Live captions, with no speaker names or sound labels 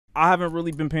I haven't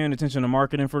really been paying attention to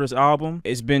marketing for this album.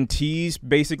 It's been teased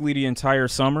basically the entire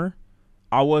summer.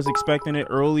 I was expecting it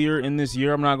earlier in this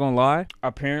year, I'm not gonna lie.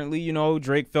 Apparently, you know,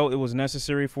 Drake felt it was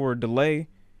necessary for a delay,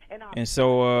 and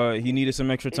so he needed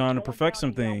some extra time to perfect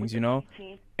some things, you know.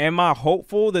 Am I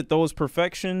hopeful that those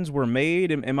perfections were made?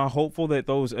 Am I hopeful that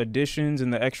those additions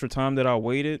and the extra time that I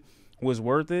waited was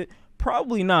worth it?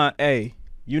 Probably not. Hey,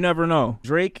 you never know.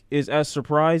 Drake is as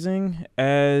surprising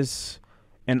as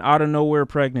an out-of-nowhere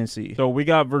pregnancy. So we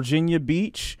got Virginia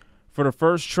Beach for the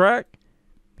first track.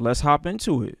 Let's hop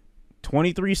into it.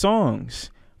 23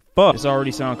 songs. Fuck. This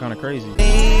already sound kind of crazy.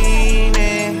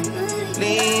 Leaning,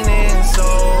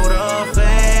 soda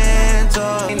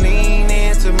Fanta, lean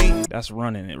into me. That's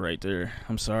running it right there.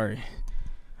 I'm sorry.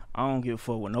 I don't give a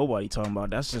fuck what nobody talking about.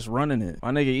 That's just running it.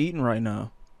 My nigga eating right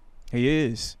now. He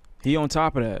is. He on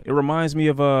top of that. It reminds me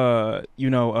of My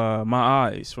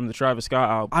Eyes from the Travis Scott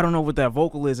album. I don't know what that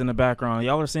vocal is in the background.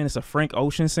 Y'all are saying it's a Frank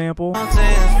Ocean sample.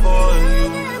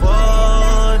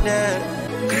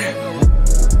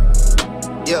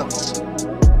 Yeah,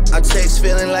 I text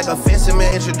feeling like a fancy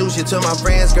man. Introduce you to my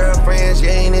friends, girlfriends. You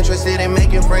ain't interested in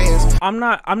making friends. I'm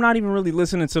not even really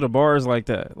listening to the bars like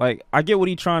that. Like, I get what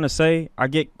he's trying to say. I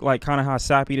get like kind of how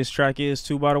sappy this track is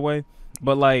too, by the way.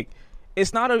 But like,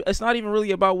 it's not even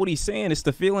really about what he's saying. It's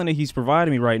the feeling that he's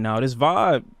providing me right now. This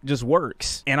vibe just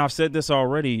works. And I've said this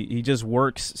already. He just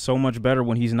works so much better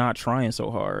when he's not trying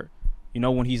so hard. You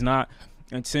know, when he's not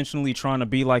intentionally trying to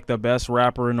be like the best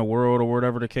rapper in the world or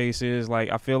whatever the case is.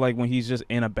 Like, I feel like when he's just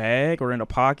in a bag or in a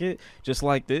pocket just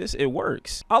like this, it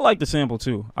works. I like the sample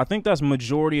too. I think that's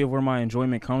majority of where my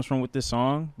enjoyment comes from with this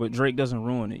song, but Drake doesn't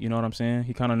ruin it. You know what I'm saying?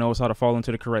 He kind of knows how to fall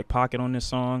into the correct pocket on this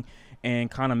song and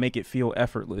kind of make it feel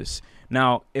effortless.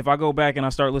 Now, if I go back and I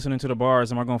start listening to the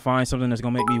bars, am I gonna find something that's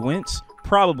gonna make me wince?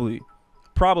 Probably,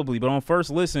 but on first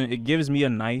listen, it gives me a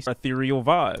nice ethereal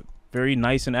vibe. Very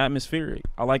nice and atmospheric.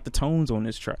 I like the tones on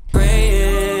this track.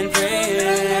 Praying.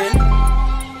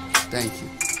 Thank you.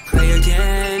 Pray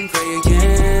again.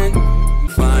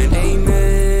 Find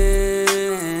amen.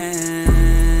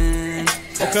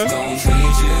 Okay.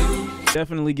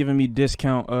 Definitely giving me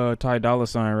discount Ty Dolla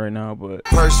 $ign right now, but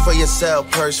Purse for yourself,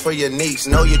 purse for your niece.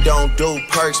 No, you don't do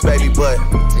perks, baby, but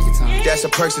that's a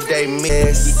perks that they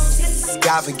miss.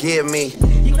 God forgive me.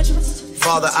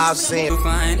 Father, I've seen.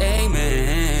 Find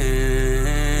amen.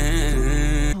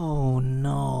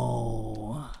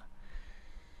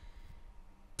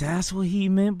 That's what he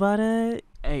meant by that?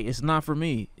 Hey, it's not for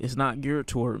me. It's not geared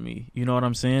toward me. You know what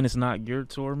I'm saying? It's not geared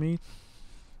toward me.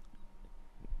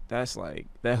 That's like,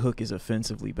 that hook is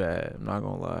offensively bad. I'm not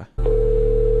gonna lie.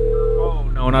 Oh,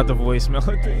 no, not the voice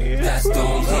melody.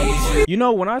 You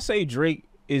know, when I say Drake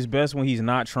is best when he's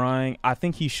not trying, I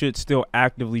think he should still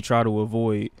actively try to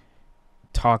avoid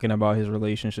talking about his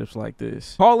relationships like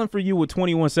this. Calling for You with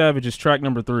 21 Savage is track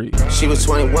number 3. She was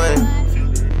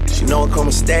 21. She know it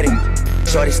coming static.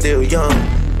 Shorty still young,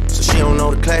 so she don't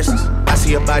know the classes. I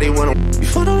see her body when I'm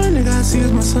before the nigga I see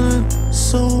is my son.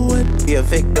 So what? Be a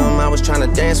victim. I was trying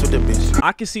to dance with the bitch.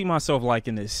 I can see myself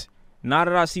liking this. Now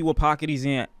that I see what pocket he's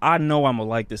in, I know I'm gonna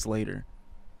like this later.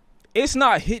 It's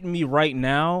not hitting me right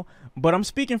now, but I'm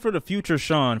speaking for the future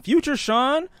Shawn. Future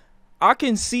Shawn, I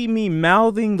can see me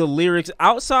mouthing the lyrics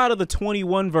outside of the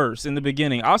 21 verse in the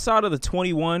beginning, outside of the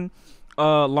 21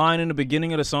 line in the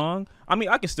beginning of the song. I mean,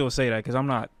 I can still say that because I'm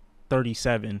not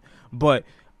 37, but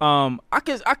I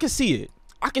can see it.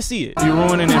 I can see it. You're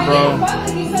ruining it, bro.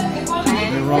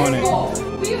 You're ruining it.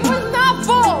 It was not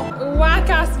full.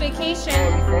 Whack-ass vacation.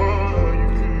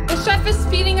 The chef is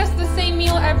feeding us the same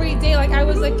meal every day. Like, I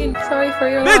was like, sorry for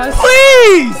your loss. Bitch,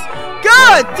 please!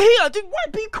 God damn, dude,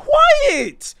 what? Be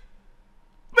quiet!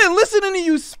 Man, listening to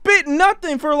you spit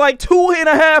nothing for like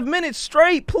 2.5 minutes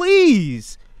straight,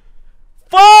 please.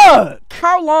 Fuck!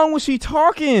 How long was she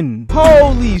talking?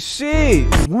 Holy shit.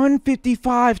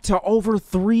 1:55 to over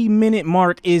 3-minute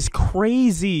mark is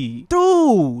crazy.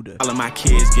 Dude. All of my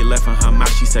kids get left in her mouth.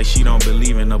 She say she don't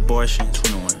believe in abortion.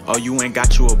 Oh, you ain't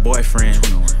got you a boyfriend.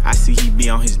 I see he be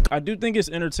on his. I do think it's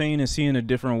entertaining seeing the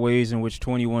different ways in which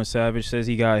 21 Savage says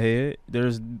he got head.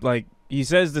 There's like, he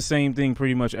says the same thing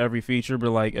pretty much every feature, but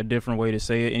like a different way to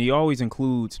say it. And he always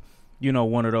includes, you know,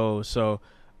 one of those. So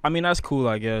I mean, that's cool,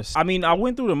 I guess. I mean, I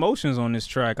went through the motions on this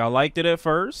track. I liked it at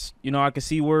first. You know, I could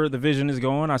see where the vision is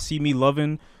going. I see me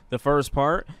loving the first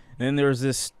part. Then there's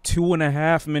this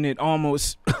 2.5 minute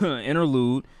almost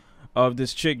interlude of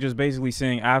this chick just basically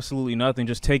saying absolutely nothing,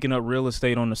 just taking up real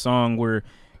estate on the song where,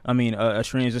 I mean, a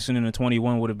transition into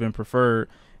 21 would have been preferred.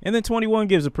 And then 21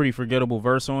 gives a pretty forgettable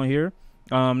verse on here.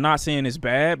 Not saying it's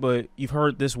bad, but you've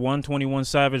heard this 21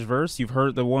 Savage verse. You've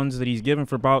heard the ones that he's given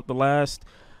for about the last,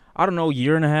 I don't know,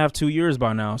 year and a half, 2 years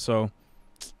by now. So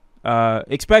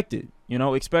expect it, you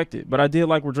know, expect it. But I did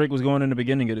like where Drake was going in the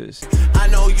beginning of this. I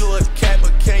know you a cat,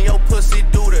 but can your pussy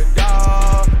do the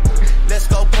dog? Let's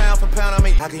go pound for pound. I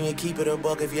mean, how can you keep it a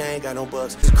buck if you ain't got no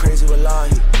bucks? It's crazy with law.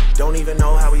 He don't even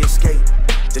know how he escaped.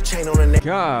 The chain on the neck.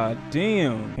 God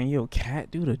damn. Can your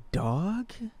cat do the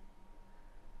dog?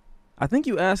 I think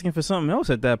you asking for something else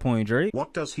at that point, Drake.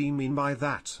 What does he mean by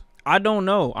that? I don't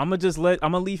know. I'm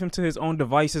gonna leave him to his own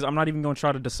devices. I'm not even gonna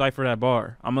try to decipher that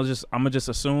bar. I'm gonna just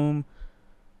assume.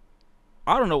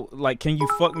 I don't know, like, can you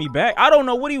fuck me back? I don't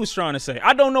know what he was trying to say.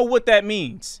 I don't know what that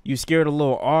means. You scared of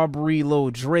little Aubrey, little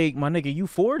Drake. My nigga, you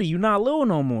 40. You not little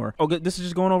no more. Okay, this is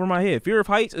just going over my head. Fear of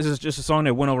Heights is just a song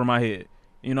that went over my head.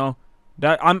 You know?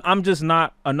 That I'm just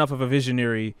not enough of a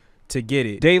visionary to get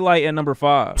it. Daylight at number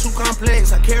 5. Too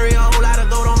complex. I carry a whole lot of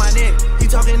gold on my neck. He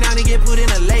talking down, he get put in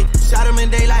a lake. Shot him in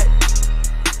daylight.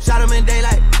 Shot him in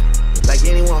daylight. Like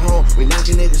anyone home, we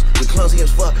knocking niggas. We clumsy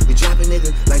as fuck, we dropping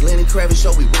niggas. Like Lenny Kravitz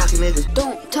show, we rocking niggas.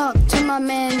 Don't talk to my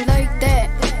man like that.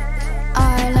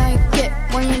 I like it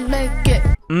when you like it.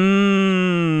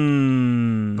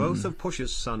 Both of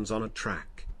Push's sons on a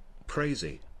track.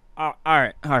 Crazy. All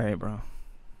right, bro.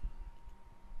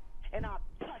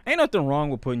 Ain't nothing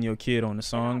wrong with putting your kid on the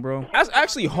song, bro. That's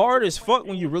actually hard as fuck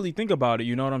when you really think about it,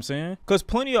 you know what I'm saying? Because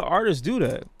plenty of artists do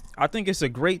that. I think it's a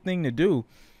great thing to do.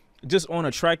 Just on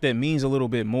a track that means a little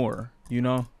bit more, you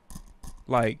know?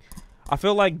 Like, I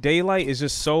feel like Daylight is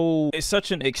just it's such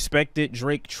an expected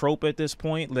Drake trope at this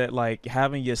point that, like,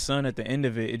 having your son at the end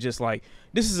of it, it's just like,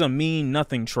 this is a mean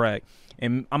nothing track,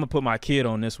 and I'm gonna put my kid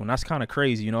on this one. That's kind of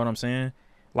crazy, you know what I'm saying?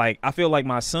 Like, I feel like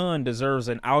my son deserves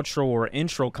an outro or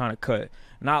intro kind of cut,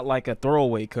 not like a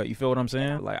throwaway cut. You feel what I'm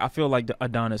saying? Like, I feel like the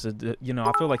Adonis, you know,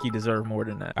 I feel like he deserved more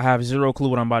than that. I have zero clue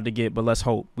what I'm about to get, but let's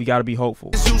hope. We got to be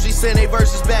hopeful. Usually send they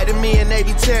verses back to me and they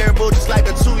be terrible, just like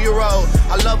a 2-year-old.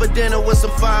 I love a dinner with some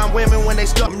fine women when they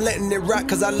start. I'm letting it rock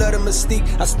cause I love the mystique.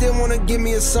 I still wanna give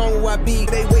me a song where I be.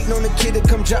 They waiting on the kid to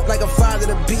come drop like a father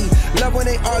to be. Love when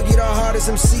they argue the hardest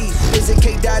MC. Is it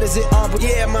K-Dot, is it Aubrey?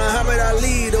 Yeah, Muhammad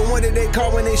Ali, the one that they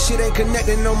call when they shit ain't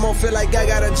connected no more. Feel like I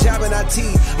got a job in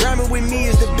IT. Rhyming with me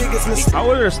is the biggest mistake. How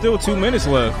are there still 2 minutes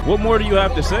left? What more do you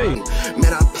have to say?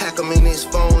 Man, I pack them in this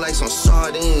phone like some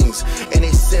sardines, and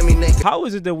they send me naked. How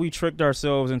is it that we tricked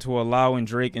ourselves into allowing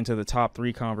Drake into the top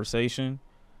 3 conversation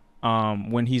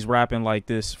when he's rapping like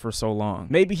this for so long?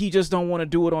 Maybe he just don't want to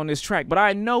do it on this track, but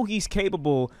I know he's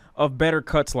capable of better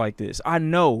cuts like this. I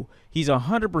know he's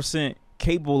 100%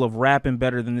 capable of rapping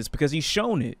better than this because he's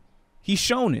shown it. He's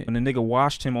shown it. And the nigga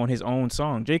washed him on his own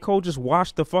song. J. Cole just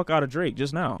washed the fuck out of Drake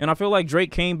just now. And I feel like Drake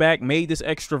came back, made this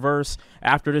extra verse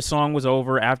after this song was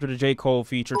over, after the J. Cole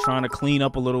feature, trying to clean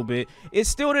up a little bit. It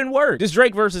still didn't work. This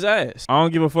Drake verse is ass. I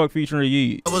don't give a fuck featuring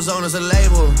Yeet. I was on as a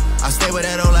label. I stay with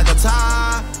that on like a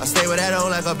tie. I stay with that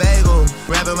on like a bagel.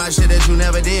 Rapping my shit that you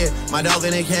never did. My dog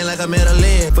in it can like a metal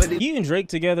lid. Yeet and Drake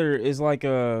together is like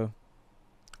a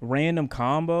random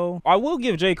combo. I will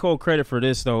give J. Cole credit for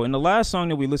this though. In the last song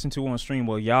that we listened to on stream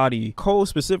with Yachty, Cole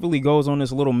specifically goes on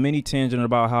this little mini tangent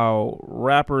about how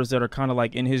rappers that are kind of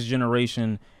like in his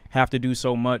generation have to do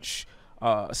so much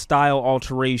style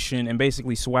alteration and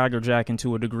basically swagger jacking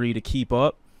to a degree to keep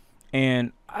up.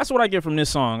 And that's what I get from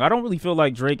this song. I don't really feel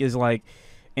like Drake is like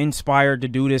inspired to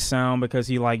do this sound because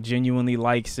he like genuinely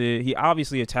likes it. He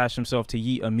obviously attached himself to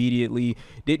Yeet immediately,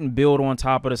 didn't build on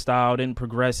top of the style, didn't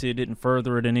progress it, didn't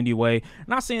further it in any way.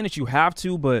 Not saying that you have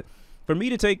to, but for me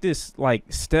to take this like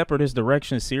step or this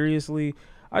direction seriously,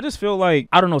 I just feel like,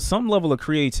 I don't know, some level of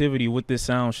creativity with this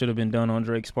sound should have been done on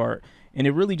Drake's part. And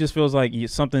it really just feels like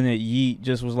something that Yeet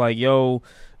just was like, yo,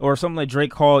 or something that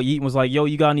Drake called Yeet and was like, yo,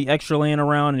 you got any extra laying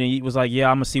around? And then Yeet was like, yeah,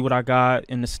 I'm gonna see what I got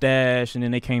in the stash. And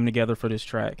then they came together for this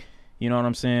track. You know what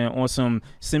I'm saying? On some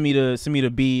send me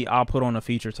the beat, I'll put on a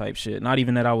feature type shit. Not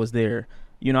even that I was there.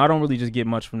 You know, I don't really just get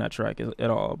much from that track at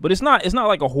all. But it's not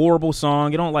like a horrible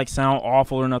song. It don't like sound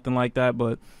awful or nothing like that.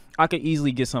 But I could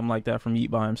easily get something like that from Yeet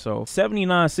by himself.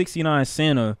 7969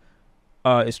 Santa.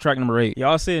 It's track number 8.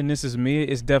 Y'all saying this is me?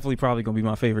 It's definitely probably gonna be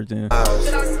my favorite then. I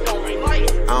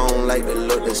don't like the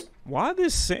look this. Why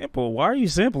this sample? Why are you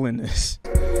sampling this?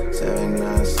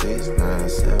 7969,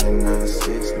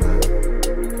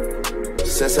 7969.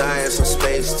 Since I had some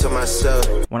space to myself.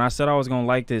 When I said I was gonna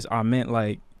like this, I meant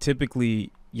like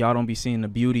typically y'all don't be seeing the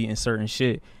beauty in certain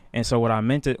shit. And so what I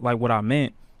meant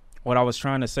what I was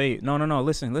trying to say, no,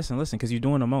 listen, because you're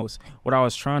doing the most. What I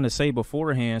was trying to say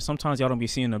beforehand, sometimes y'all don't be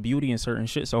seeing the beauty in certain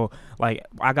shit. So, like,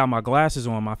 I got my glasses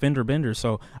on, my fender benders,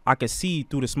 so I could see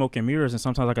through the smoke and mirrors, and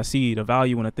sometimes I could see the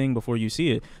value in a thing before you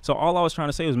see it. So all I was trying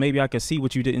to say was maybe I could see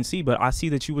what you didn't see, but I see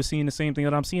that you were seeing the same thing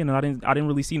that I'm seeing, and I didn't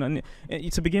really see nothing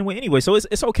to begin with anyway. So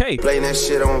it's okay. Blame that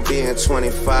shit on being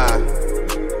 25.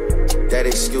 That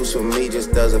excuse for me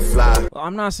just doesn't fly.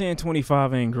 I'm not saying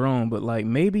 25 ain't grown, but like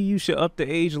maybe you should up the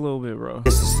age a little bit, bro.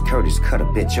 This is Curtis Cut a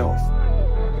Bitch Off,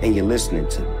 and you're listening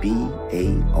to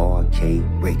BARK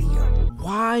Radio.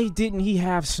 Why didn't he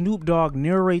have Snoop Dogg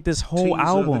narrate this whole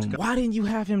album? Why didn't you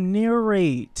have him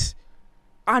narrate?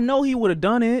 I know he would have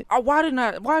done it. Why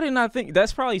didn't I think?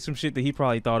 That's probably some shit that he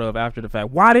probably thought of after the fact.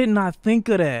 Why didn't I think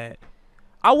of that?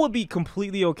 I would be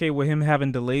completely okay with him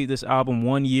having delayed this album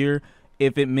 1 year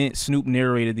if it meant Snoop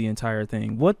narrated the entire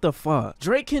thing. What the fuck?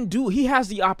 Drake he has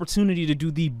the opportunity to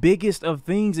do the biggest of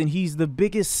things, and he's the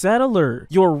biggest settler.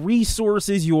 Your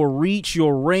resources, your reach,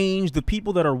 your range, the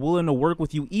people that are willing to work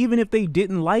with you, even if they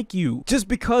didn't like you. Just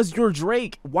because you're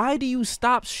Drake, why do you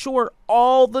stop short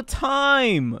all the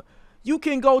time? You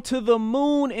can go to the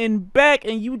moon and back,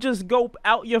 and you just go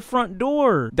out your front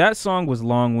door. That song was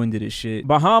long-winded as shit.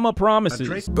 Bahama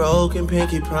Promises. Broken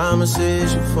pinky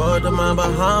promises. You fucked up my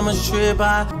Bahamas trip.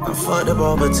 I fucked up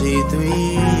over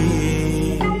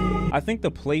T3. I think the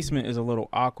placement is a little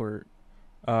awkward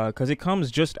because it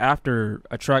comes just after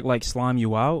a track like Slime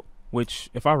You Out, which,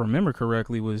 if I remember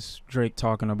correctly, was Drake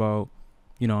talking about,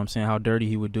 you know what I'm saying, how dirty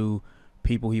he would do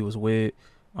people he was with.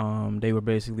 They were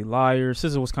basically liars.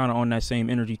 SZA was kind of on that same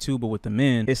energy too, but with the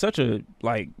men. It's such a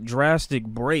like drastic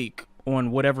break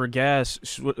on whatever gas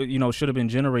should have been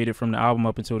generated from the album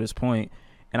up until this point.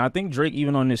 And I think Drake,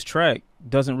 even on this track,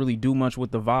 doesn't really do much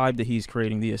with the vibe that he's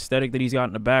creating. The aesthetic that he's got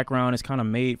in the background is kind of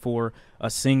made for a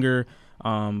singer,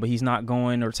 but he's not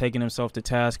going or taking himself to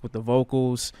task with the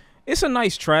vocals. It's a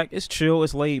nice track. It's chill.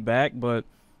 It's laid back. But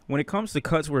when it comes to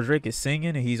cuts where Drake is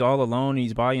singing and he's all alone,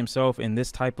 he's by himself in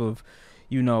this type of,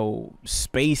 you know,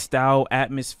 spaced out,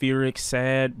 atmospheric,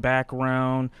 sad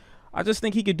background, I just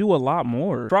think he could do a lot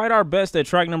more. Tried our best at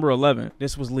track number 11.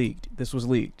 This was leaked.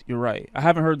 You're right. I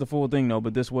haven't heard the full thing though,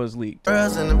 but this was leaked.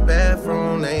 Girls in the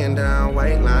bathroom laying down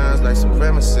white lines like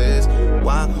supremacists.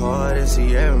 Walk hard as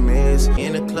he ever miss.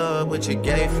 In the club with your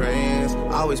gay friends.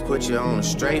 Always put you on a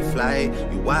straight flight.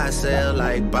 You YSL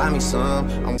like buy me some.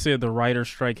 I said the writer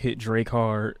strike hit Drake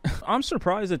hard. I'm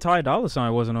surprised that Ty Dolla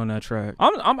 $ign wasn't on that track.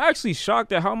 I'm actually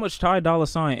shocked at how much Ty Dolla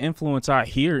 $ign influence I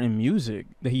hear in music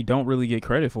that he don't really get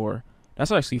credit for.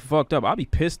 That's actually fucked up. I'd be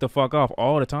pissed the fuck off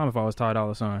all the time if I was Ty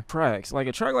Dolla $ign. Tracks, like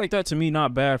a track like that to me,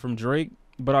 not bad from Drake,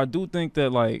 but I do think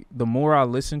that like the more I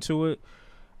listen to it,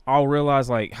 I'll realize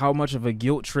like how much of a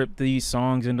guilt trip these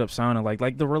songs end up sounding like.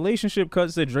 Like the relationship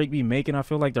cuts that Drake be making, I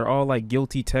feel like they're all like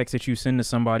guilty texts that you send to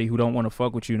somebody who don't want to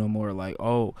fuck with you no more. Like,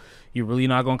 oh, you really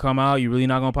not gonna come out? You really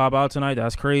not gonna pop out tonight?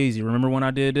 That's crazy. Remember when I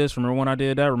did this? Remember when I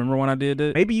did that? Remember when I did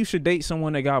that? Maybe you should date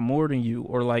someone that got more than you,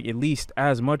 or like at least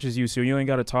as much as you, so you ain't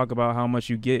got to talk about how much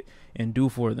you get and do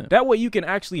for them. That way you can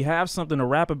actually have something to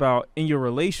rap about in your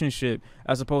relationship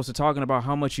as opposed to talking about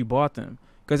how much you bought them.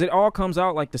 Because it all comes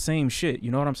out like the same shit. You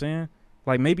know what I'm saying?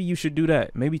 Like, maybe you should do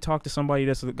that. Maybe talk to somebody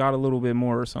that's got a little bit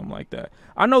more or something like that.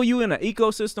 I know you in an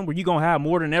ecosystem where you're going to have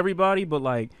more than everybody, but,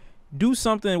 like, do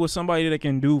something with somebody that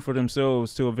can do for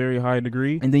themselves to a very high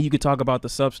degree. And then you could talk about the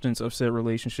substance of said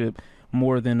relationship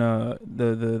more than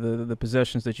the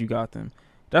possessions that you got them.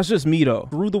 That's just me, though.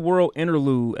 Through the World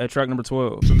interlude at track number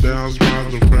 12.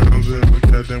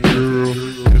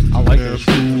 I like this.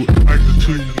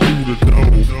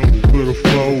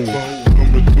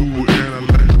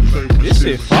 This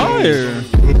shit fire.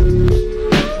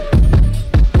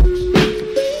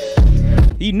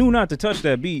 He knew not to touch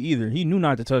that beat either. He knew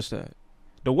not to touch that.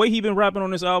 The way he been rapping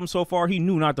on this album so far, he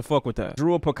knew not to fuck with that.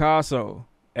 Drew a Picasso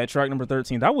at track number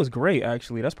 13. That was great,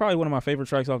 actually. That's probably one of my favorite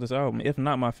tracks off this album, if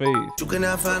not my fave. You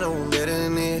cannot find no one better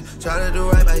than it. Try to do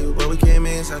right by you, but we came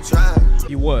in, so I tried.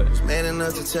 He was. Man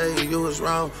enough to tell you you was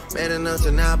wrong. Man enough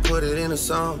to not put it in a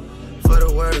song. For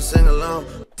the word to sing along.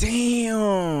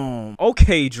 Damn.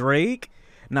 Okay, Drake.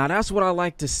 Now that's what I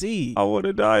like to see. I want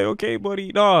to die, okay,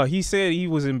 buddy? No, he said he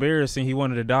was embarrassed and he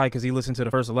wanted to die because he listened to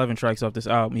the first 11 tracks off this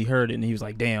album. He heard it and he was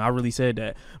like, damn, I really said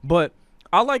that. But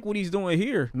I like what he's doing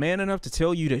here. Man enough to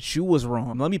tell you that you was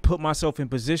wrong. Let me put myself in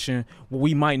position where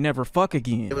we might never fuck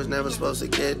again. It was never supposed to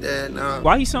get that, no.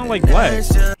 Why he sound like Black?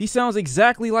 He sounds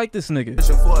exactly like this nigga.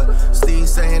 Steve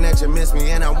saying that you miss me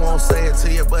and I won't say it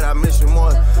to you, but I miss you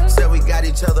more. Said we got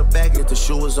each other back. If the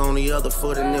shoe was on the other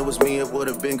foot and it was me, it would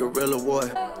have been Gorilla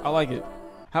Boy. I like it.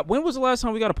 When was the last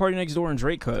time we got a Party Next Door and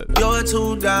Drake cut? You're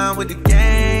too down with the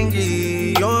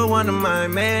gangy. You're one of my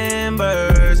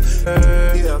members.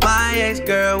 My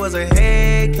ex-girl was a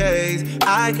head case.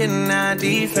 I cannot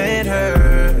defend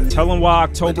her. Tell them why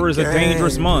October is a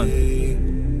dangerous month.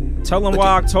 Tell them why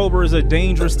October is a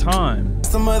dangerous time.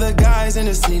 Some other guys in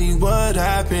the city, what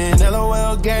happened?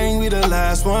 LOL gang, we the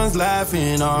last ones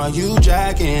laughing. Are you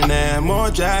jacking and more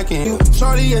jacking? You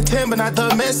shorty a 10, but not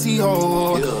the messy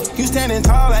hole. You standing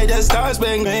tall like the stars,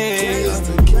 bang man.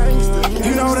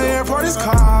 You know the airport is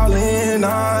calling,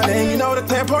 and you know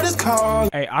the airport is calling.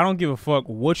 Hey, I don't give a fuck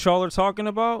what y'all are talking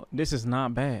about. This is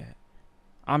not bad.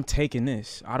 I'm taking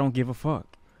this. I don't give a fuck.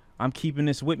 I'm keeping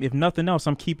this with me. If nothing else,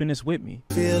 I'm keeping this with me.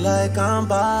 Feel like I'm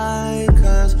bi,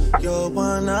 cause you're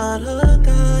one of the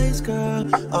guys, girl.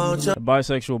 Oh, the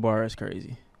bisexual bar is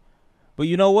crazy. But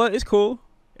you know what? It's cool.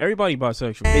 Everybody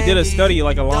bisexual. They did a study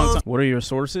like a long time. What are your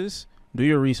sources? Do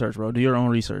your research, bro. Do your own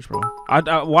research, bro.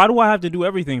 Why do I have to do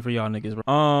everything for y'all niggas,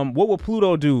 bro? What will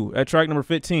Pluto do at track number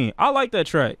 15? I like that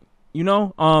track. You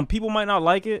know, people might not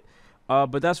like it,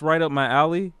 but that's right up my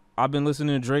alley. I've been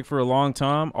listening to Drake for a long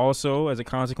time. Also, as a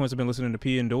consequence, I've been listening to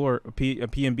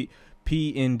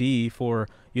P&D for,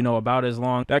 you know, about as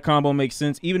long. That combo makes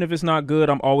sense. Even if it's not good,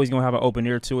 I'm always going to have an open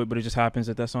ear to it, but it just happens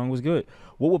that song was good.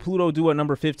 What will Pluto do at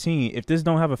number 15? If this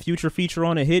don't have a future feature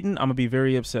on it hidden, I'm going to be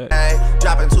very upset. Hey,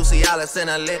 dropping 2 Cialis in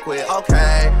a liquid,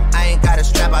 okay. I ain't got a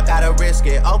strap, I gotta risk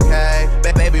it, okay.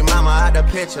 Baby mama out the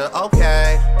picture,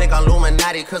 okay. Think I'm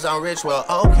Illuminati cause I'm rich, well,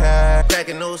 okay.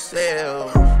 Cracking new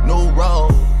sale, new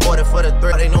road. Order for the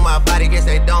thrill, they know my body, guess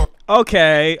they don't.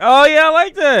 Okay. Oh yeah, I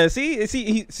like that.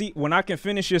 See, when I can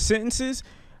finish your sentences,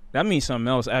 that means something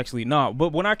else actually. No,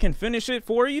 but when I can finish it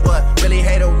for you. But really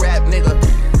hate a rap nigga.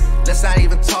 Let's not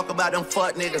even talk about them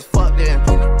fuck niggas. Fuck them.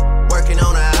 Working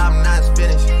on her, I'm not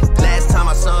finished. Last time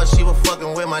I saw her, she was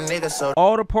fucking with my nigga, so.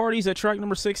 All the parties at track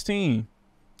number 16.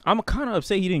 I'm kind of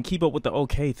upset he didn't keep up with the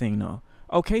OK thing though.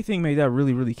 OK thing made that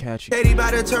really, really catchy. Katie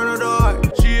by the turn of the door.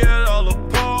 She had all the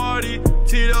party.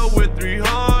 Teed up with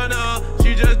 300.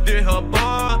 She just did her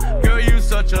bar. Girl, you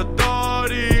such a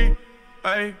thotty.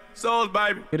 Hey, souls,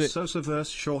 baby. Sosa verse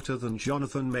shorter than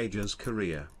Jonathan Major's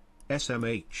career.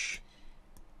 SMH.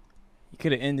 You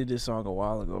could have ended this song a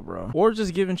while ago, bro. Or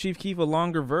just giving Chief Keef a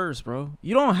longer verse, bro.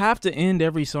 You don't have to end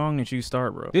every song that you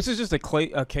start, bro. This is just a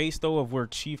case, though, of where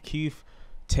Chief Keef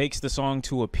takes the song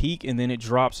to a peak and then it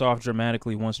drops off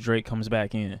dramatically once Drake comes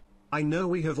back in. I know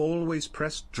we have always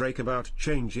pressed Drake about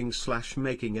changing /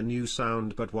 making a new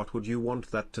sound, but what would you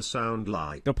want that to sound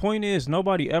like? The point is,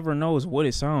 nobody ever knows what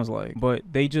it sounds like, but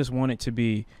they just want it to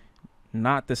be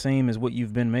not the same as what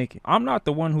you've been making. I'm not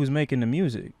the one who's making the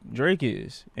music. Drake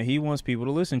is, and he wants people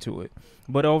to listen to it.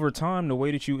 But over time, the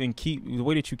way that you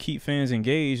keep fans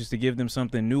engaged is to give them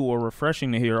something new or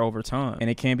refreshing to hear over time. And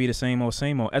it can't be the same old,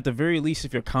 same old. At the very least,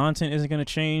 if your content isn't going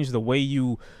to change, the way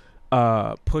you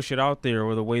push it out there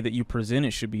or the way that you present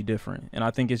it should be different. And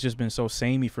I think it's just been so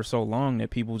samey for so long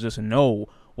that people just know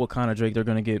what kind of Drake they're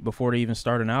going to get before they even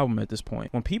start an album at this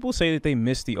point. When people say that they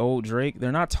miss the old Drake,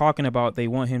 they're not talking about they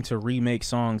want him to remake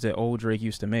songs that old Drake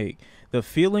used to make. The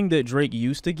feeling that Drake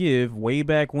used to give way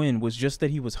back when was just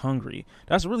that he was hungry.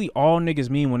 That's really all niggas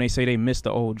mean when they say they miss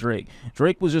the old Drake.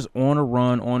 Drake was just on a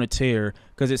run, on a tear,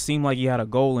 because it seemed like he had a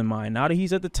goal in mind. Now that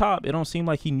he's at the top, it don't seem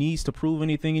like he needs to prove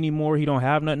anything anymore. He don't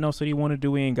have nothing else that he want to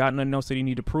do. He ain't got nothing else that he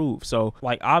need to prove. So,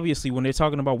 like, obviously, when they're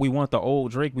talking about we want the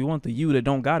old Drake, we want the you that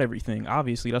don't got everything.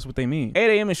 Obviously, that's what they mean.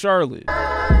 8 a.m. in Charlotte.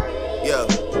 Yeah.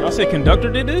 Y'all said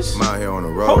Conductor did this? I'm out here on the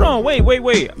road. Hold on,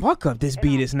 wait. Fuck up, this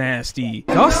beat is nasty.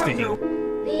 Dusting.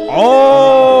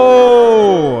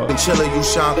 Oh! And chillin' you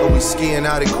Shawn, we skiing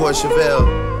out in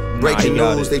Courchevel. Breaking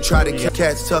news, they try to kill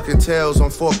cats tucking tails on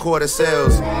 4-quarter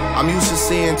sales. I'm used to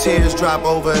seeing tears drop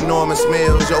over enormous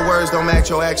meals. Your words don't match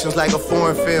your actions like a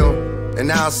foreign film. And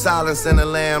now silence in the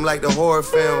lamb like the horror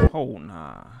film. Oh,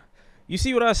 nah. You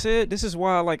see what I said? This is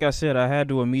why, like I said, I had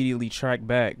to immediately track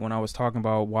back when I was talking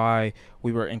about why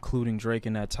we were including Drake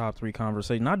in that top 3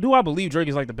 conversation. Now, do I believe Drake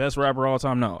is like the best rapper of all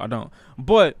time? No, I don't.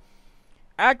 But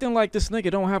acting like this nigga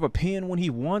don't have a pen when he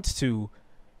wants to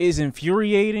is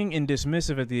infuriating and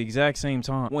dismissive at the exact same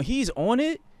time. When he's on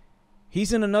it,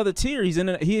 he's in another tier. He's in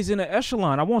an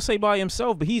echelon. I won't say by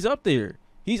himself, but he's up there.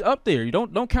 He's up there. You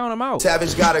don't count him out.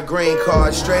 Savage got a green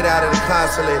card straight out of the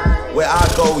consulate. Where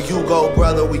I go, you go,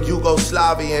 brother. We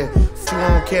Yugoslavian. You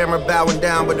on camera bowing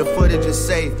down, but the footage is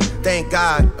safe. Thank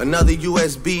God, another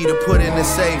USB to put in the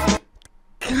safe.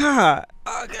 God,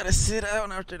 I gotta sit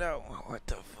down after that one. What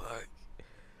the fuck?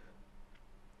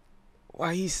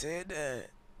 Why he said that?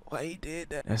 why he did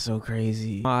that. That's so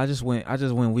crazy. I just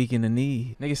went weak in the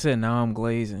knee. Nigga said, now I'm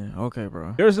glazing. Okay,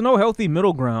 bro. There's no healthy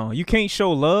middle ground. You can't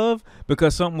show love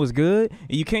because something was good,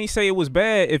 and you can't say it was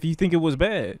bad if you think it was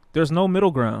bad. There's no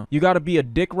middle ground. You gotta be a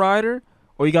dick rider,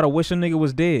 or you gotta wish a nigga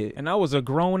was dead. And I was a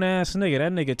grown ass nigga.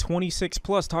 That nigga 26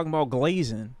 plus talking about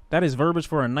glazing. That is verbiage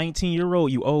for a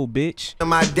 19-year-old, you old bitch.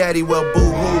 My daddy, well,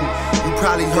 boo-hoo. You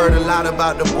probably heard a lot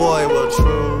about the boy. Well,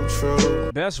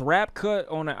 true. Best rap cut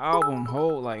on the album.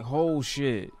 Whole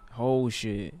shit was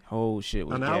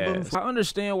An album. gas. I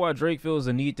understand why Drake feels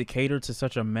the need to cater to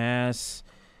such a mass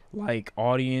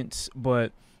audience,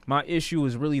 but my issue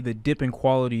is really the dip in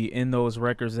quality in those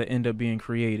records that end up being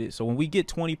created. So when we get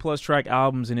 20 plus track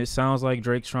albums and it sounds like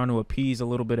Drake's trying to appease a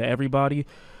little bit of everybody,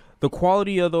 the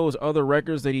quality of those other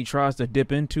records that he tries to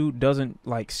dip into doesn't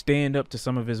stand up to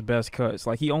some of his best cuts.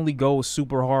 Like, he only goes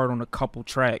super hard on a couple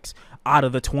tracks out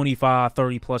of the 25,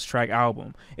 30 plus track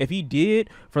album. If he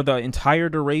did for the entire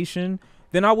duration,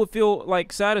 then I would feel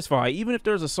satisfied. Even if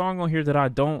there's a song on here that I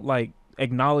don't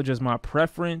acknowledge as my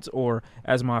preference or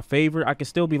as my favorite, I can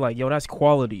still be like, yo, that's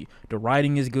quality. The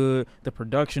writing is good, the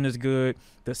production is good,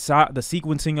 the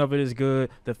sequencing of it is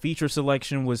good, the feature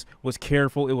selection was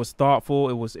careful, it was thoughtful,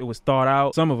 it was thought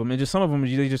out. Some of them they just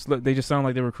sound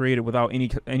like they were created without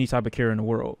any type of care in the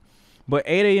world. But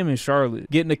 8 a.m. in Charlotte,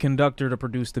 getting a conductor to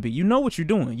produce the beat, you know what you're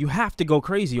doing. You have to go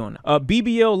crazy on it.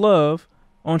 BBL Love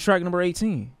on track number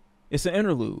 18. It's an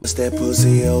interlude. What's that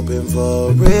pussy open for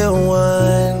a real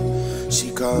one?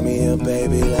 She called me a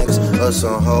baby like us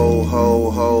on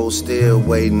ho, still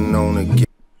waiting on a gift.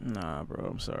 Nah, bro,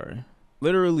 I'm sorry.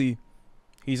 Literally,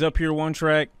 he's up here one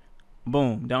track,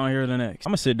 boom, down here the next. I'm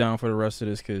gonna sit down for the rest of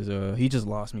this because he just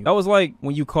lost me. That was like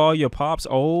when you call your pops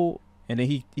old and then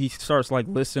he starts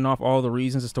listing off all the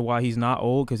reasons as to why he's not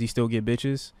old because he still get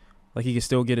bitches. Like, he can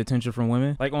still get attention from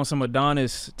women. Like, on some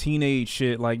Adonis teenage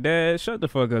shit. Like, Dad, shut the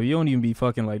fuck up. You don't even be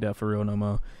fucking like that for real no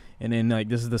more. And then,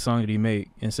 this is the song that he make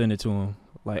and send it to him.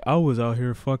 Like, I was out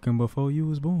here fucking before you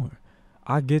was born.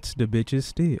 I gets the bitches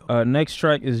still. Next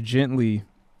track is Gently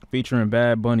featuring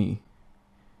Bad Bunny.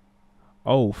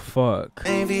 Oh, fuck.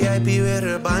 VIP with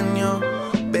her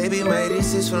baño. Baby, my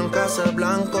this is from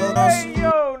Casablanca. Hey,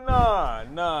 yo,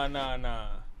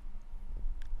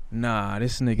 nah,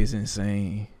 this nigga's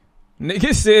insane.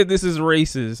 Nigga said this is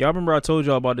racist. Y'all remember I told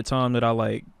y'all about the time that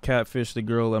I catfished the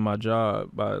girl at my job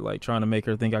by trying to make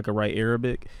her think I could write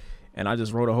Arabic, and I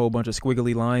just wrote a whole bunch of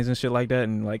squiggly lines and shit like that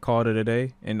and called it a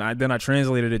day. And then I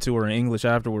translated it to her in English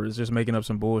afterwards, just making up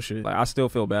some bullshit. I still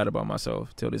feel bad about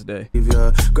myself till this day.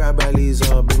 Grab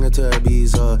Lisa, bring her to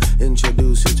Ibiza,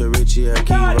 introduce you to Richie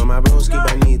Akiva. My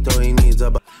broski bonito, he needs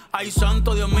a. Ay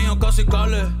santo Dios mío, casi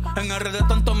cale. En RD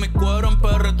tanto mi cuero, en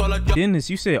PR toda la. Dennis,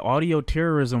 you said audio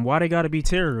terrorism. Why they gotta be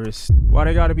terrorists? Why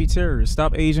they gotta be terrorists?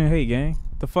 Stop Asian hate, gang.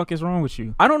 The fuck is wrong with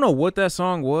you? I don't know what that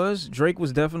song was. Drake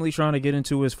was definitely trying to get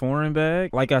into his foreign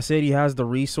bag. Like I said, he has the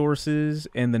resources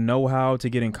and the know-how to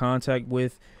get in contact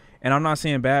with. And I'm not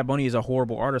saying Bad Bunny is a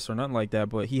horrible artist or nothing like that,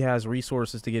 but he has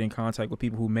resources to get in contact with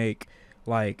people who make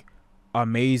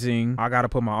amazing. I gotta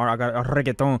put my art. I got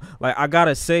reggaeton. I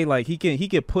gotta say, he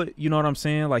could put. You know what I'm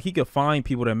saying? He could find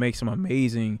people that make some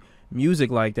amazing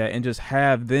music like that and just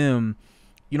have them.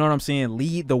 You know what I'm saying?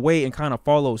 Lead the way and kind of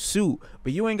follow suit.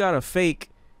 But you ain't got to fake,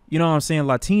 you know what I'm saying,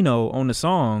 Latino on the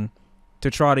song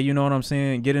to try to, you know what I'm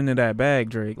saying, get into that bag,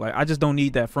 Drake. I just don't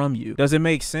need that from you. Does it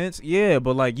make sense? Yeah,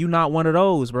 but you not one of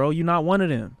those, bro. You not one of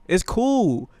them. It's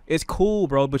cool. It's cool,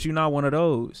 bro, but you not one of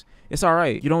those. It's all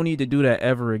right. You don't need to do that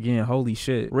ever again. Holy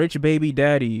shit. Rich Baby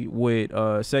Daddy with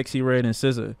Sexy Red and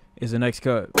SZA is the next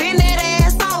cut. Bend that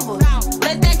ass over.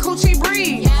 Let that coochie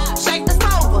breathe. Shake the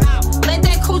sofa. Let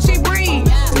that coochie breathe.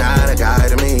 Not a guy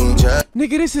to me, just.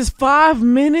 Nigga, this is 5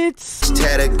 minutes.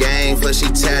 Tat a gang for she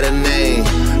tat a name.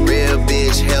 Real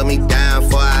bitch held me down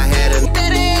for I had a.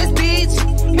 That ass bitch.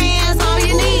 Hands on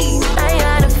your knees. I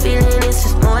got a feeling this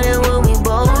is more than what we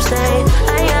both say.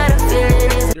 I got a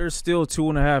feeling it's. There's still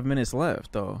 2.5 minutes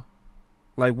left, though.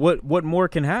 What more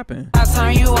can happen? I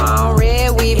turn you on,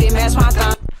 red weave, match my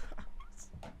thumb.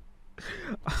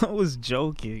 I was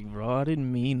joking, bro. I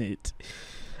didn't mean it.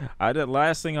 The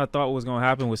last thing I thought was gonna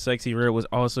happen with Sexy Red was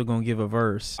also gonna give a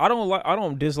verse. I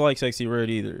don't dislike Sexy Red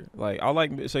either. I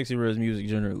like Sexy Red's music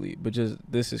generally, but just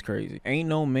this is crazy. Ain't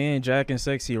no man jacking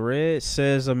Sexy Red,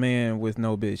 says a man with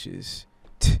no bitches.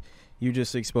 You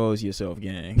just expose yourself,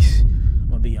 gangs. I'm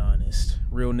gonna be honest.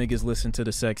 Real niggas listen to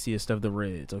the sexiest of the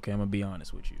Reds, okay? I'm gonna be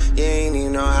honest with you. You ain't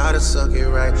even know how to suck it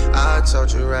right. I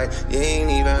taught you right. You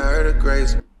ain't even heard of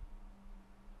grace.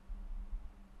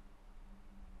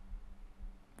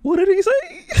 What did he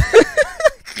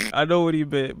say? I know what he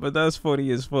meant, but that's funny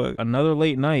as fuck. Another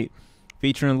Late Night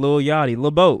featuring Lil Yachty,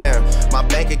 Lil Boat. My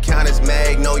bank account is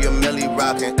Magnolia Millie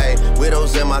rockin', ayy.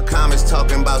 Widows in my comments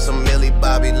talking about some Millie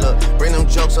Bobby. Look, bring them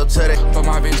jokes up to the. For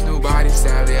my bitch new body,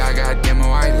 sadly I got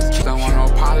demoitis. Don't want no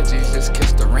apologies, just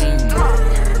kiss the ring.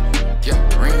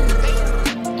 Yeah, ring.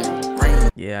 Yeah,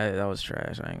 ring. Yeah, that was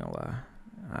trash. I ain't gonna lie.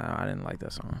 I didn't like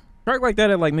that song. Track like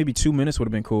that at like maybe 2 minutes would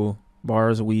have been cool.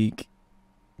 Bars weak.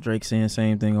 Drake saying the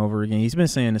same thing over again. He's been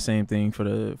saying the same thing for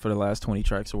the last 20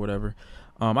 tracks or whatever.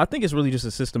 I think it's really just a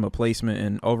system of placement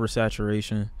and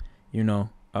oversaturation. You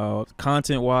know,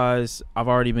 content wise, I've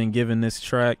already been given this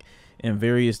track in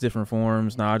various different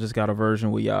forms. Now I just got a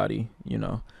version with Yachty. You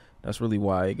know, that's really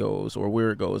why it goes or where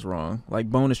it goes wrong.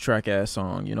 Like bonus track ass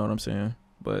song. You know what I'm saying?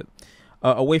 But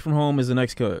Away From Home is the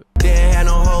next cut. Didn't have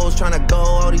no hoes trying to go.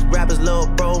 All these rappers little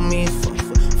bro me.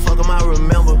 Fuck them, I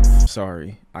remember.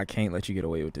 Sorry, I can't let you get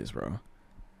away with this, bro.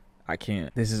 I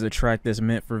can't. This is a track that's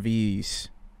meant for V's.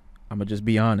 I'm gonna just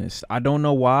be honest. I don't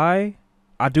know why.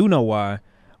 I do know why,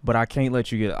 but I can't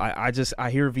let you get. I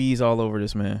hear V's all over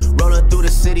this, man. Rolling through the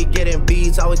city, getting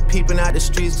beats. Always peeping out the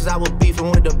streets, cause I was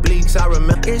beefing with the bleaks. I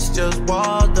remember it's just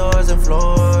wall doors and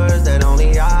floors that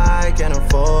only I can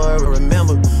afford.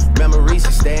 Remember Reese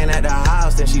staying at the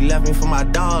house, then she left me for my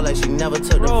dog like she never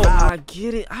took the vow. I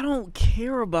get it. I don't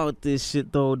care about this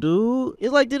shit though, dude.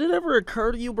 It's like, did it ever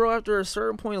occur to you, bro, after a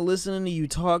certain point of listening to you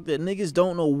talk, that niggas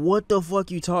don't know what the fuck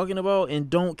you talking about and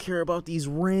don't care about these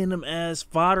random ass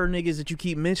fodder niggas that you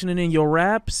keep mentioning in your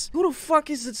raps? Who the fuck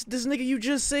is this nigga you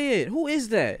just said? Who is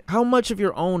that? How much of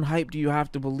your own hype do you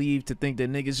have to believe to think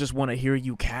that niggas just want to hear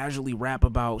you casually rap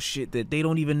about shit that they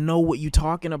don't even know what you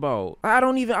talking about? I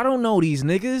don't know these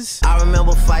niggas. I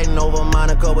remember fighting over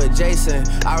Monaco with Jason.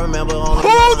 I remember only.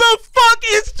 Who the fuck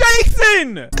is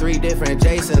Jason? 3 different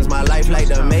Jasons. My life like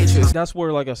the Matrix. That's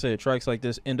where, like I said, tracks like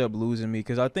this end up losing me,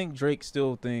 because I think Drake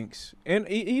still thinks, and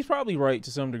he's probably right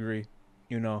to some degree,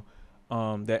 you know,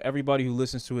 that everybody who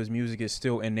listens to his music is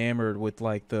still enamored with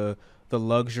like the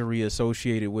luxury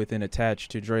associated with and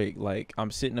attached to Drake. Like,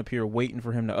 I'm sitting up here waiting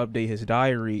for him to update his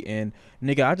diary, and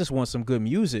nigga, I just want some good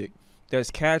music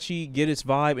that's catchy, get its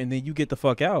vibe, and then you get the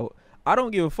fuck out. I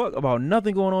don't give a fuck about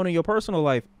nothing going on in your personal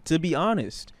life, to be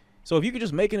honest. So if you could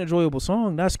just make an enjoyable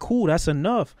song, that's cool. That's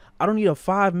enough. I don't need a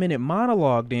 5-minute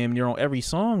monologue damn near on every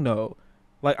song though.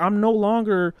 Like, I'm no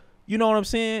longer, you know what I'm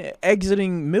saying,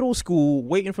 exiting middle school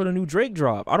waiting for the new Drake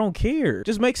drop. I don't care.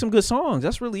 Just make some good songs.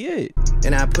 That's really it.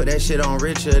 And I put that shit on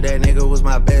Richard. That nigga was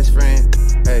my best friend.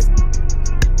 Hey,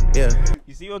 yeah.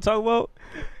 You see what I'm talking about?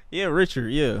 Yeah, Richard,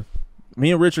 yeah.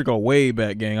 Me and Richard go way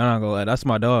back, gang. I'm not gonna lie. That's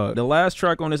my dog. The last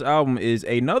track on this album is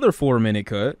another 4-minute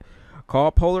cut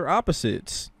called Polar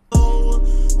Opposites.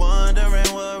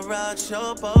 Wondering what rocks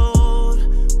your boat,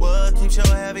 what keeps your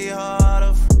heavy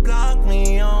heart block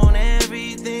me on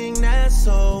everything that's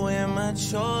so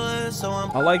immature. So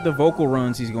I like the vocal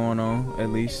runs he's going on, at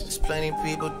least. There's plenty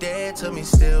people dead to me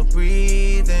still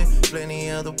breathing, plenty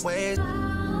other ways.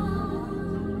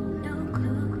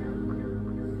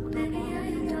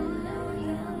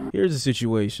 Here's the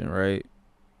situation, right?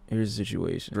 Here's the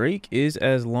situation. Drake is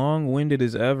as long-winded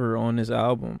as ever on this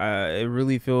album. It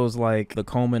really feels like the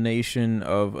culmination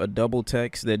of a double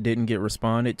text that didn't get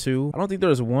responded to. I don't think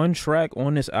there's one track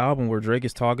on this album where Drake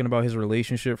is talking about his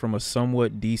relationship from a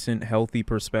somewhat decent, healthy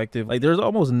perspective. Like, there's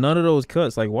almost none of those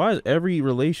cuts. Like, why is every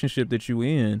relationship that you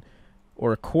in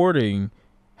or courting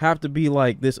have to be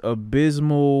like this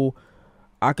abysmal,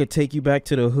 I could take you back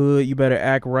to the hood, you better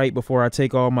act right before I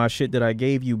take all my shit that I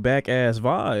gave you back ass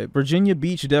vibe? Virginia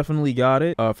Beach definitely got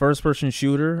it. First person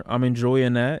shooter, I'm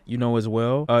enjoying that, you know, as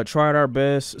well. Tried Our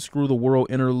Best, Screw the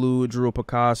World interlude, Drew a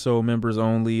Picasso, Members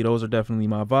Only, those are definitely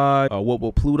my vibe. What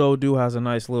Will Pluto Do has a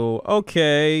nice little,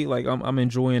 okay, like I'm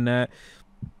enjoying that.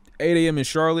 8 AM in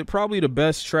Charlotte, probably the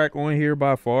best track on here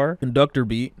by far. Conductor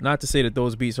beat, not to say that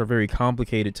those beats are very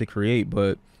complicated to create,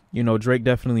 but you know, Drake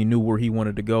definitely knew where he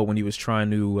wanted to go when he was trying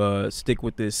to stick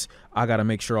with this. I gotta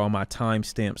make sure all my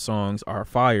timestamp songs are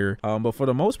fire. But for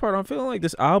the most part, I'm feeling like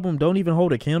this album don't even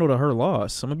hold a candle to Her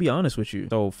Loss. I'm gonna be honest with you.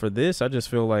 So for this, I just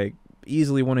feel like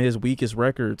easily one of his weakest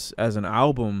records as an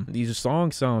album. These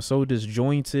songs sound so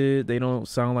disjointed. They don't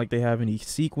sound like they have any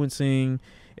sequencing.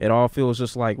 It all feels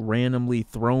just like randomly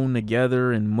thrown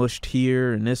together and mushed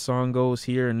here, and this song goes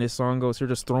here and this song goes here,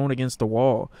 just thrown against the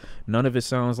wall. None of it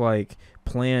sounds like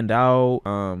planned out.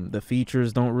 The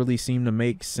features don't really seem to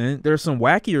make sense. There's some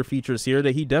wackier features here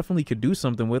that he definitely could do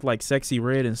something with, like Sexy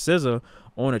Red and SZA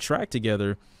on a track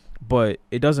together, but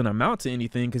it doesn't amount to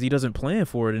anything because he doesn't plan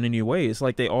for it in any way. It's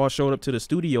like they all showed up to the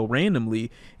studio randomly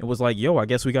and was like, yo, I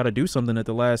guess we got to do something at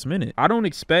the last minute. I don't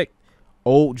expect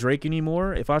old Drake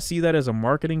anymore. If I see that as a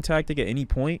marketing tactic at any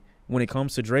point, when it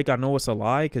comes to Drake, I know it's a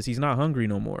lie because he's not hungry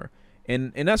no more.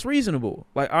 And that's reasonable.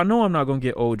 Like, I know I'm not going to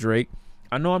get old Drake.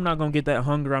 I know I'm not going to get that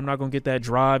hunger. I'm not going to get that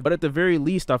drive. But at the very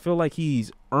least, I feel like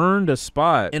he's earned a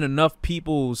spot in enough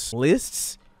people's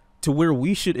lists to where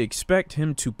we should expect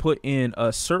him to put in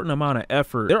a certain amount of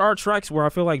effort. There are tracks where I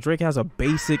feel like Drake has a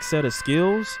basic set of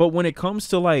skills, but when it comes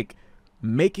to like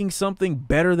making something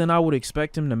better than I would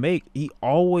expect him to make, he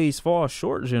always falls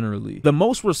short generally. The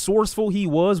most resourceful he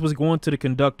was going to the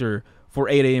conductor for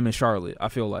 8 a.m. in Charlotte. I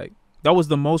feel like that was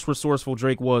the most resourceful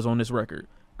Drake was on this record.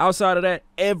 Outside of that,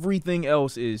 everything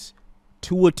else is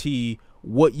to a T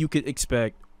what you could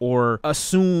expect or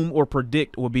assume or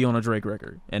predict will be on a Drake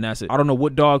record. And that's it. I don't know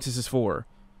what dogs this is for.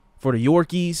 For the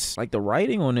Yorkies, like, the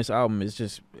writing on this album is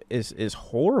just is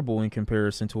horrible in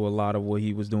comparison to a lot of what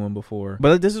he was doing before.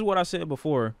 But this is what I said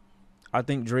before. I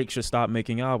think Drake should stop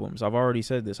making albums. I've already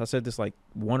said this. I said this like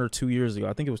 1 or 2 years ago.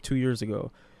 I think it was 2 years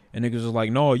ago. And niggas was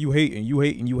like, no, you hate and you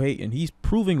hate and you hate. And he's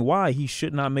proving why he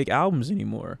should not make albums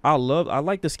anymore. I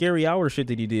like the Scary Hour shit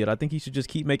that he did. I think he should just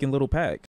keep making little packs.